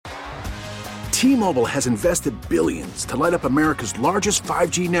T-Mobile has invested billions to light up America's largest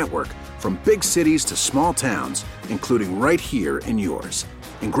 5G network, from big cities to small towns, including right here in yours.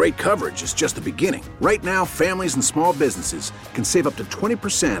 And great coverage is just the beginning. Right now, families and small businesses can save up to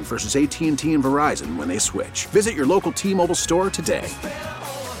 20% versus AT&T and Verizon when they switch. Visit your local T-Mobile store today.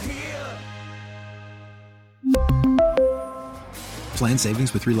 Plan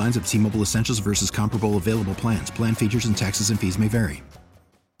savings with 3 lines of T-Mobile Essentials versus comparable available plans. Plan features and taxes and fees may vary.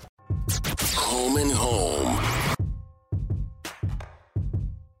 Home and Home.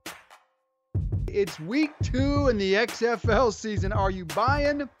 It's week 2 in the XFL season. Are you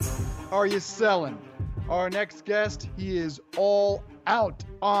buying? Are you selling? Our next guest, he is all out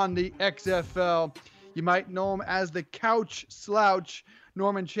on the XFL. You might know him as the Couch Slouch.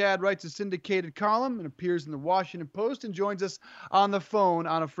 Norman Chad writes a syndicated column and appears in the Washington Post and joins us on the phone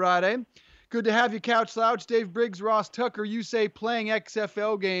on a Friday. Good to have you, Couch Slouch. Dave Briggs, Ross Tucker, you say playing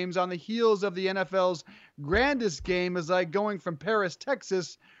XFL games on the heels of the NFL's grandest game is like going from Paris,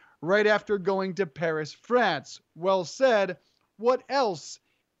 Texas, right after going to Paris, France. Well said. What else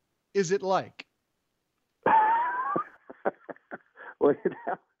is it like? Well,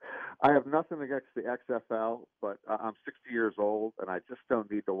 I have nothing against the XFL, but I'm 60 years old, and I just don't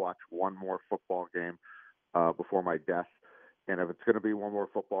need to watch one more football game before my death. And if it's going to be one more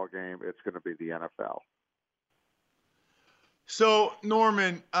football game, it's going to be the NFL. So,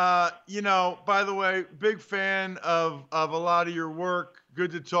 Norman, by the way, big fan of a lot of your work.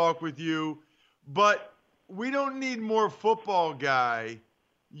 Good to talk with you. But we don't need more football guy.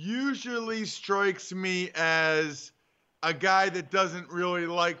 Usually strikes me as a guy that doesn't really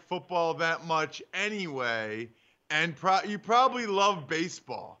like football that much anyway. And you probably love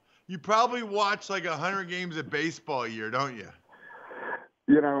baseball. You probably watch like 100 games of baseball a year, don't you?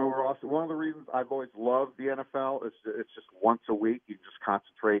 Ross, one of the reasons I've always loved the NFL is it's just once a week. You can just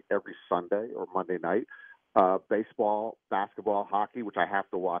concentrate every Sunday or Monday night. Baseball, basketball, hockey, which I have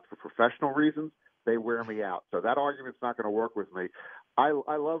to watch for professional reasons, they wear me out. So that argument's not going to work with me. I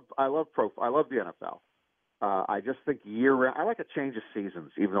love the NFL. I just think year-round, I like a change of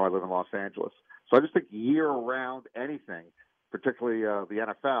seasons, even though I live in Los Angeles. So I just think year-round anything, particularly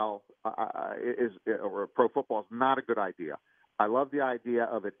the NFL, or pro football, is not a good idea. I love the idea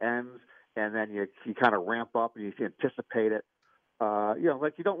of it ends, and then you kind of ramp up and you anticipate it.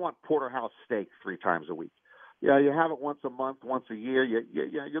 Like you don't want porterhouse steak 3 times a week. Yeah, you have it once a month, once a year.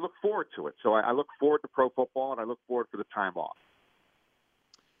 You look forward to it. So I look forward to pro football, and I look forward to the time off.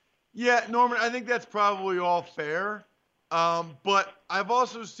 Yeah, Norman, I think that's probably all fair. But I've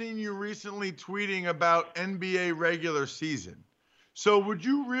also seen you recently tweeting about NBA regular season. So would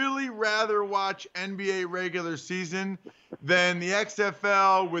you really rather watch NBA regular season than the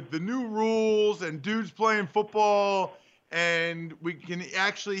XFL with the new rules and dudes playing football, and we can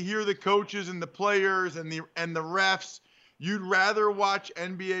actually hear the coaches and the players and the refs? You'd rather watch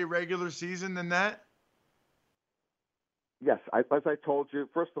NBA regular season than that? Yes, as I told you,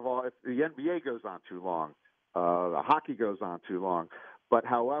 first of all, if the NBA goes on too long, the hockey goes on too long. But,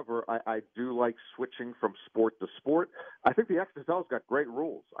 however, I do like switching from sport to sport. I think the XFL's got great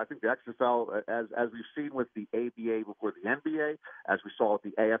rules. I think the XFL, as we've seen with the ABA before the NBA, as we saw with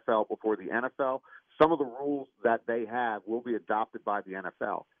the AFL before the NFL, some of the rules that they have will be adopted by the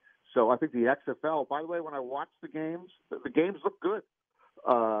NFL. So I think the XFL, by the way, when I watch the games look good.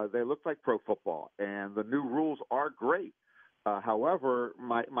 They look like pro football, and the new rules are great. However,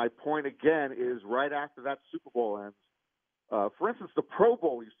 my point again is right after that Super Bowl ends. For instance, the Pro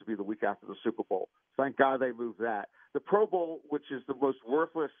Bowl used to be the week after the Super Bowl. Thank God they moved that. The Pro Bowl, which is the most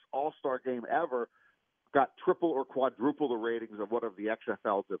worthless all-star game ever, got triple or quadruple the ratings of what the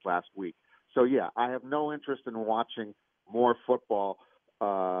XFL did last week. So, yeah, I have no interest in watching more football.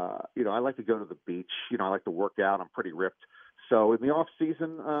 I like to go to the beach. I like to work out. I'm pretty ripped. So in the off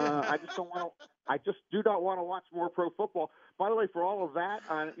season, I just do not want to watch more pro football. By the way, for all of that,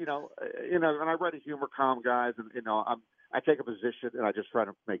 and I write a humor column, guys, and I take a position and I just try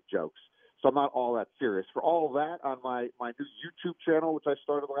to make jokes. So I'm not all that serious. For all of that, on my new YouTube channel, which I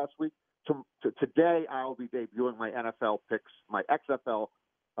started last week, today I'll be debuting my NFL picks, my XFL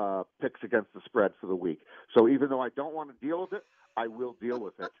picks against the spread for the week. So even though I don't want to deal with it, I will deal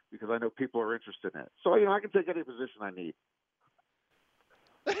with it because I know people are interested in it. So, I can take any position I need.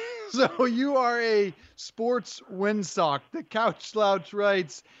 So you are a sports windsock. The Couch Slouch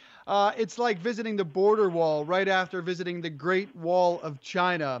writes, it's like visiting the border wall right after visiting the Great Wall of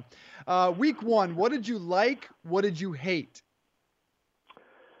China. Week 1, what did you like? What did you hate?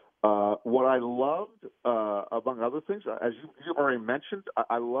 What I loved, among other things, as you already mentioned,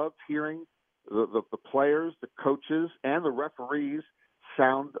 I loved hearing the players, the coaches, and the referees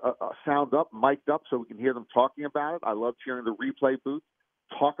sound up, mic'd up, so we can hear them talking about it. I loved hearing the replay booth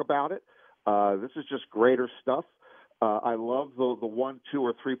talk about it. This is just greater stuff. I love the 1, 2,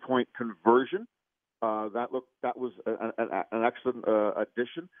 or 3 point conversion. That was an excellent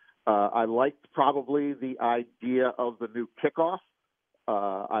addition. I liked probably the idea of the new kickoff.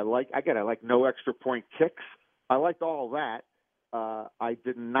 I like no extra point kicks. I liked all of that. I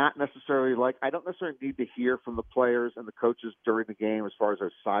did not necessarily I don't necessarily need to hear from the players and the coaches during the game as far as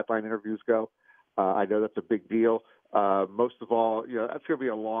their sideline interviews go. I know that's a big deal. Most of all, that's going to be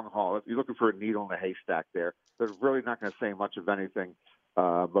a long haul. If you're looking for a needle in a haystack there, they're really not going to say much of anything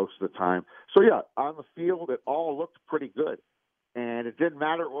most of the time. So, yeah, on the field, it all looked pretty good. And it didn't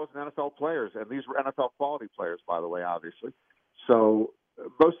matter. It wasn't NFL players. And these were NFL quality players, by the way, obviously. So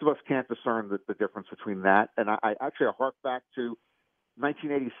most of us can't discern the difference between that. And I actually hark back to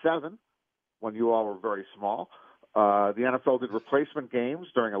 1987 when you all were very small. The NFL did replacement games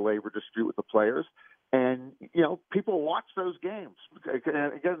during a labor dispute with the players. And, people watch those games.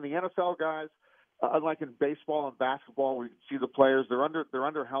 And again, the NFL guys, unlike in baseball and basketball, where you can see the players, they're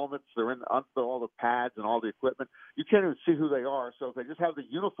under helmets, they're under all the pads and all the equipment. You can't even see who they are. So if they just have the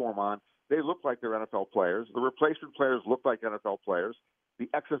uniform on, they look like they're NFL players. The replacement players look like NFL players. The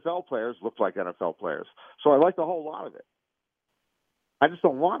XFL players look like NFL players. So I like a whole lot of it. I just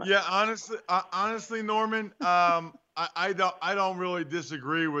don't want it. Yeah, honestly, Norman, I don't really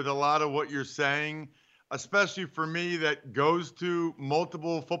disagree with a lot of what you're saying, especially for me that goes to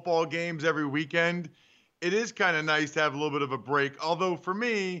multiple football games every weekend. It is kind of nice to have a little bit of a break. Although for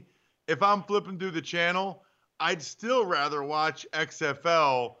me, if I'm flipping through the channel, I'd still rather watch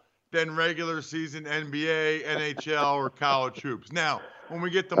XFL than regular season NBA, NHL, or college hoops. Now, when we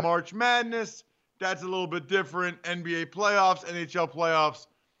get to March Madness, that's a little bit different. NBA playoffs, NHL playoffs,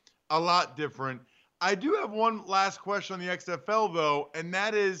 a lot different. I do have one last question on the XFL, though, and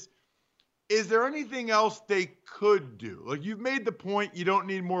that is there anything else they could do? Like, you've made the point you don't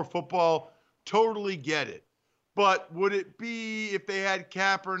need more football. Totally get it. But would it be if they had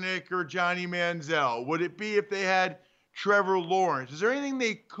Kaepernick or Johnny Manziel? Would it be if they had Trevor Lawrence? Is there anything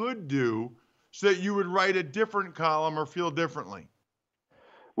they could do so that you would write a different column or feel differently?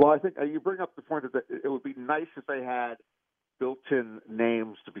 Well, I think you bring up the point that it would be nice if they had built-in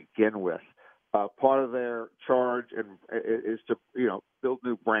names to begin with. Part of their charge is to build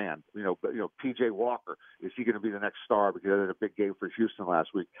new brand. PJ Walker, is he going to be the next star because they had a big game for Houston last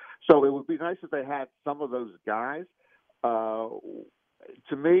week? So it would be nice if they had some of those guys.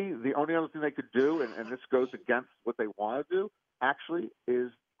 To me, the only other thing they could do, and this goes against what they want to do, actually,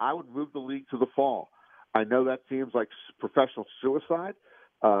 is I would move the league to the fall. I know that seems like professional suicide.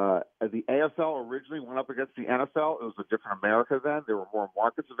 The AFL originally went up against the NFL. It was a different America then. There were more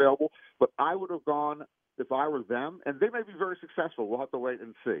markets available. But I would have gone, if I were them, and they may be very successful. We'll have to wait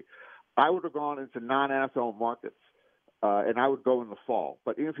and see. I would have gone into non-NFL markets, and I would go in the fall.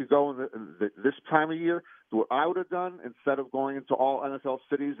 But even if you go in this time of year, what I would have done, instead of going into all NFL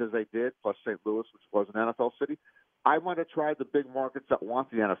cities as they did, plus St. Louis, which was an NFL city, I might have tried the big markets that want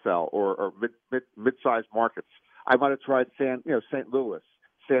the NFL or mid-sized markets. I might have tried St. Louis,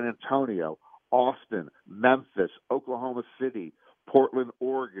 San Antonio, Austin, Memphis, Oklahoma City, Portland,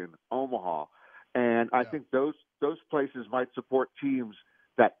 Oregon, Omaha. And I think those places might support teams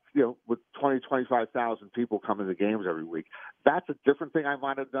that, with 20, 25,000 people coming to games every week. That's a different thing I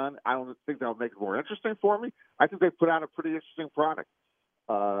might have done. I don't think that'll make it more interesting for me. I think they put out a pretty interesting product.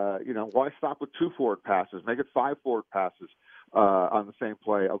 Why stop with 2 forward passes? Make it 5 forward passes on the same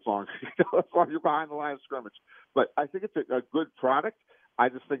play as long as you're behind the line of scrimmage. But I think it's a good product. I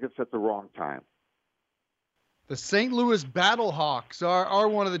just think it's at the wrong time. The St. Louis Battlehawks are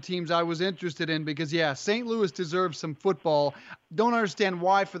one of the teams I was interested in because, St. Louis deserves some football. Don't understand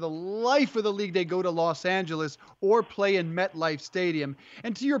why, for the life of the league, they go to Los Angeles or play in MetLife Stadium.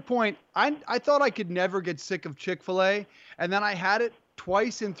 And to your point, I thought I could never get sick of Chick-fil-A, and then I had it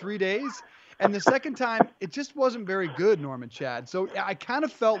twice in 3 days. And the second time, it just wasn't very good, Norman Chad. So I kind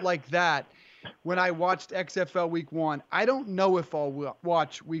of felt like that when I watched XFL Week 1. I don't know if I'll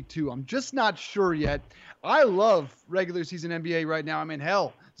watch Week 2. I'm just not sure yet. I love regular season NBA right now. I mean,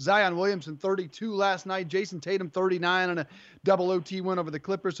 hell, Zion Williamson 32 last night, Jason Tatum 39 on a double OT win over the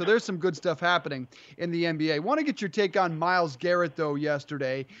Clippers. So there's some good stuff happening in the NBA. Want to get your take on Myles Garrett, though,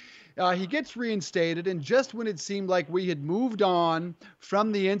 yesterday. He gets reinstated, and just when it seemed like we had moved on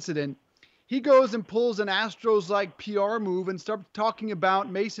from the incident, he goes and pulls an Astros-like PR move and starts talking about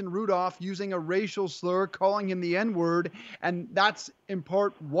Mason Rudolph using a racial slur, calling him the N-word, and that's in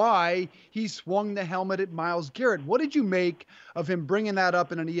part why he swung the helmet at Myles Garrett. What did you make of him bringing that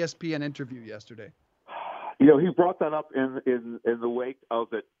up in an ESPN interview yesterday? He brought that up in the wake of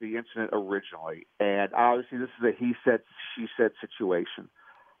the incident originally, and obviously this is a he said she said situation.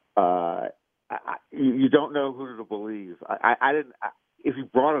 You don't know who to believe. I didn't. If he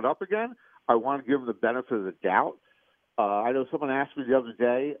brought it up again, I want to give him the benefit of the doubt. I know someone asked me the other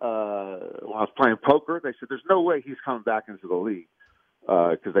day when I was playing poker. They said there's no way he's coming back into the league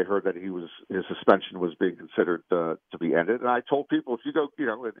because they heard that his suspension was being considered to be ended. And I told people, if you go,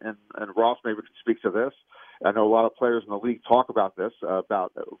 and Ross maybe can speak to this. I know a lot of players in the league talk about this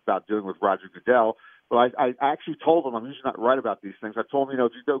about dealing with Roger Goodell. But I actually told them, I'm usually not right about these things. I told them,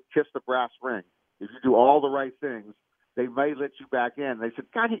 if you go kiss the brass ring, if you do all the right things, they may let you back in. They said,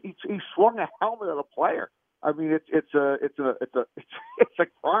 God, he swung a helmet at a player. I mean, it's a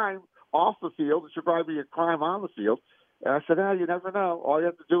crime off the field. It should probably be a crime on the field. And I said, you never know. All you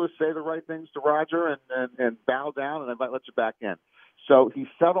have to do is say the right things to Roger and bow down, and they might let you back in. So he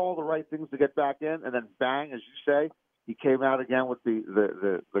said all the right things to get back in, and then bang, as you say, he came out again with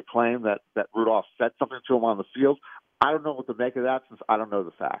the claim that Rudolph said something to him on the field. I don't know what to make of that since I don't know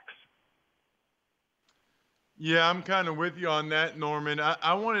the facts. Yeah, I'm kind of with you on that, Norman.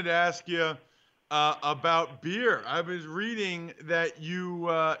 I wanted to ask you about beer. I was reading that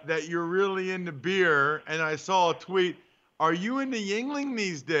you're really into beer, and I saw a tweet. Are you into Yuengling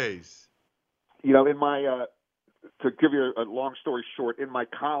these days? In my to give you a long story short, in my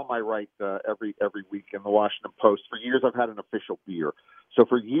column I write every week in the Washington Post. For years I've had an official beer. So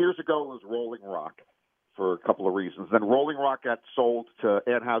for years ago it was Rolling Rock for a couple of reasons. Then Rolling Rock got sold to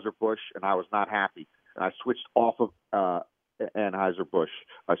Anheuser-Busch, and I was not happy. And I switched off of Anheuser-Busch.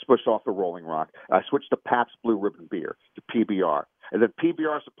 I switched off the Rolling Rock. I switched to Pabst Blue Ribbon beer, to PBR. And then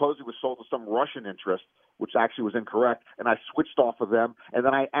PBR supposedly was sold to some Russian interest, which actually was incorrect. And I switched off of them. And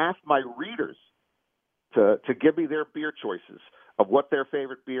then I asked my readers to give me their beer choices of what their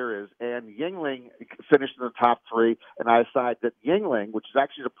favorite beer is. And Yuengling finished in the top three. And I decided that Yuengling, which is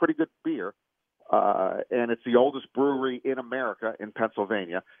actually a pretty good beer, and it's the oldest brewery in America, in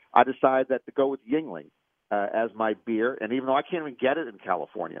Pennsylvania, I decided that to go with Yuengling as my beer. And even though I can't even get it in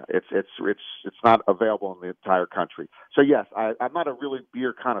California, it's not available in the entire country. So yes, I'm not a really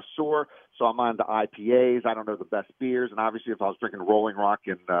beer connoisseur, so I'm on the IPAs. I don't know the best beers, and obviously if I was drinking Rolling Rock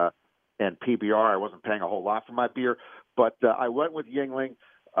and PBR, I wasn't paying a whole lot for my beer. But I went with Yuengling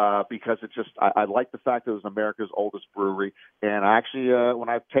because it's just I like the fact that it was America's oldest brewery, and I actually when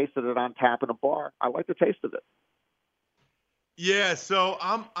I've tasted it on tap in a bar, I like the taste of it. Yeah, so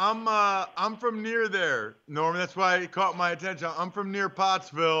I'm from near there, Norman. That's why it caught my attention. I'm from near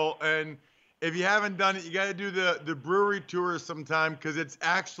Pottsville, and if you haven't done it, you got to do the brewery tour sometime because it's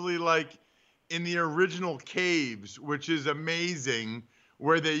actually like in the original caves, which is amazing,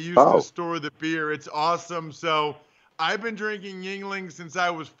 where they used to store the beer. It's awesome. So I've been drinking Yuengling since I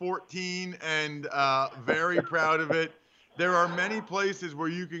was 14 and very proud of it. There are many places where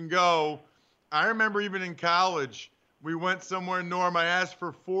you can go. I remember even in college, we went somewhere, Norm. I asked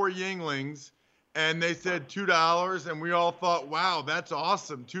for 4 Yuenglings, and they said $2, and we all thought, wow, that's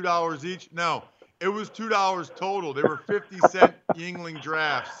awesome, $2 each. No, it was $2 total. There were 50-cent Yuengling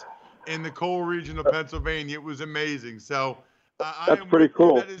drafts in the coal region of Pennsylvania. It was amazing. So that's pretty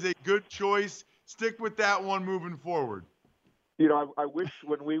cool. That is a good choice. Stick with that one moving forward. I wish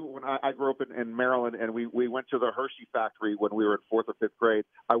when I grew up in Maryland and we went to the Hershey factory when we were in 4th or 5th grade,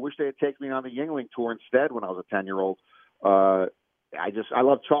 I wish they had taken me on the Yuengling tour instead when I was a 10-year-old. I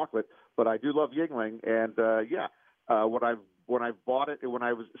love chocolate, but I do love Yuengling. And when I bought it, when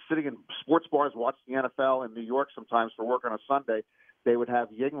I was sitting in sports bars watching the NFL in New York sometimes for work on a Sunday, they would have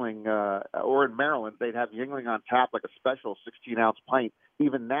Yuengling, or in Maryland, they'd have Yuengling on tap, like a special 16-ounce pint.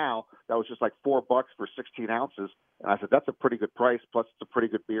 Even now, that was just like $4 for 16 ounces. And I said, that's a pretty good price. Plus, it's a pretty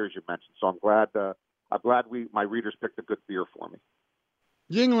good beer, as you mentioned. So I'm glad my readers picked a good beer for me.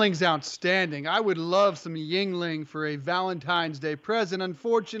 Yuengling's outstanding. I would love some Yuengling for a Valentine's Day present.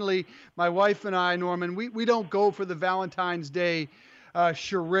 Unfortunately, my wife and I, Norman, we don't go for the Valentine's Day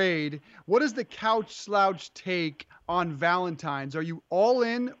charade. What is the couch slouch take on Valentine's? Are you all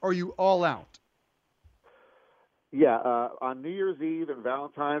in or are you all out? Yeah, on New Year's Eve and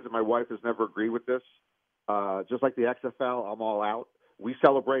Valentine's, and my wife has never agreed with this, just like the XFL, I'm all out. We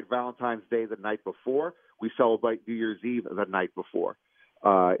celebrate Valentine's Day the night before. We celebrate New Year's Eve the night before.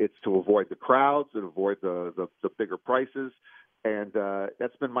 It's to avoid the crowds and avoid the bigger prices, and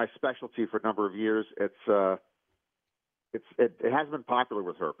that's been my specialty for a number of years. It hasn't been popular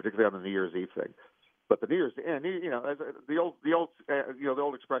with her, particularly on the New Year's Eve thing. But the New Year's, and the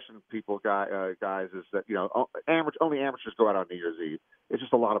old expression guys is that only amateurs go out on New Year's Eve. It's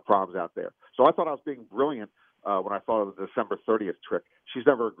just a lot of problems out there. So I thought I was being brilliant when I thought of the December 30th trick. She's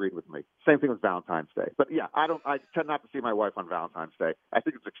never agreed with me. Same thing with Valentine's Day. But yeah, I tend not to see my wife on Valentine's Day. I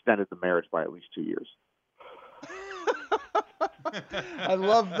think it's extended the marriage by at least 2 years. I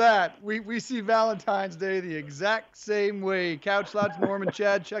love that. We see Valentine's Day the exact same way. Couch Lounge, Norm and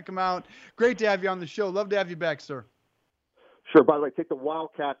Chad, check them out. Great to have you on the show. Love to have you back, sir. Sure. By the way, take the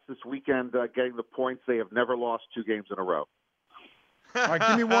Wildcats this weekend, getting the points. They have never lost 2 games in a row. All right,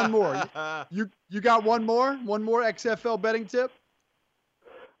 give me one more. You got one more? One more XFL betting tip?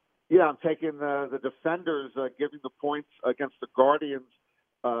 Yeah, I'm taking the Defenders, giving the points against the Guardians.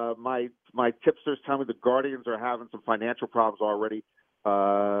 My tipsters tell me the Guardians are having some financial problems already.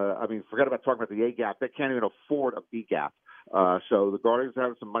 I mean, forget about talking about the A gap. They can't even afford a B gap. So the Guardians are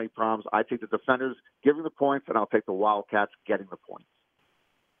having some money problems. I take the Defenders giving the points, and I'll take the Wildcats getting the points.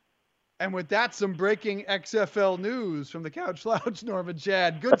 And with that, some breaking XFL news from the Couch Lounge, Norm and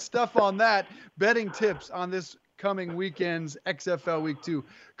Chad. Good stuff on that. Betting tips on this coming weekend's XFL Week 2.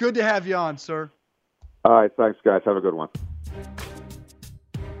 Good to have you on, sir. All right, thanks, guys. Have a good one.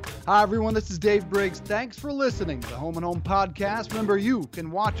 Hi, everyone. This is Dave Briggs. Thanks for listening to the Home and Home Podcast. Remember, you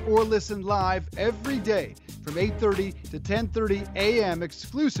can watch or listen live every day from 8:30 to 10:30 a.m.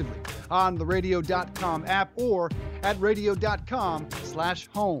 exclusively on the radio.com app or at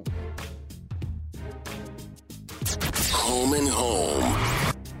radio.com/home. Home and Home.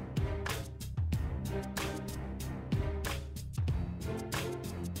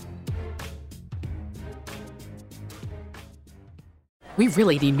 We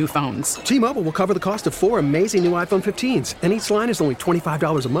really need new phones. T-Mobile will cover the cost of 4 amazing new iPhone 15s, and each line is only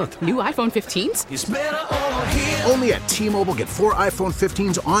 $25 a month. New iPhone 15s? It's better over here. Only at T-Mobile, get 4 iPhone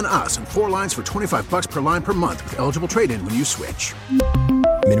 15s on us and 4 lines for $25 per line per month with eligible trade-in when you switch.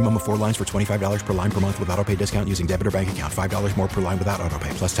 Minimum of 4 lines for $25 per line per month with autopay discount using debit or bank account. $5 more per line without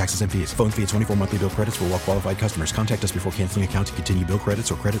autopay, plus taxes and fees. Phone fee at 24 monthly bill credits for well-qualified customers. Contact us before canceling account to continue bill credits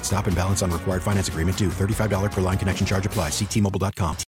or credit stop and balance on required finance agreement due. $35 per line connection charge applies. See T-Mobile.com.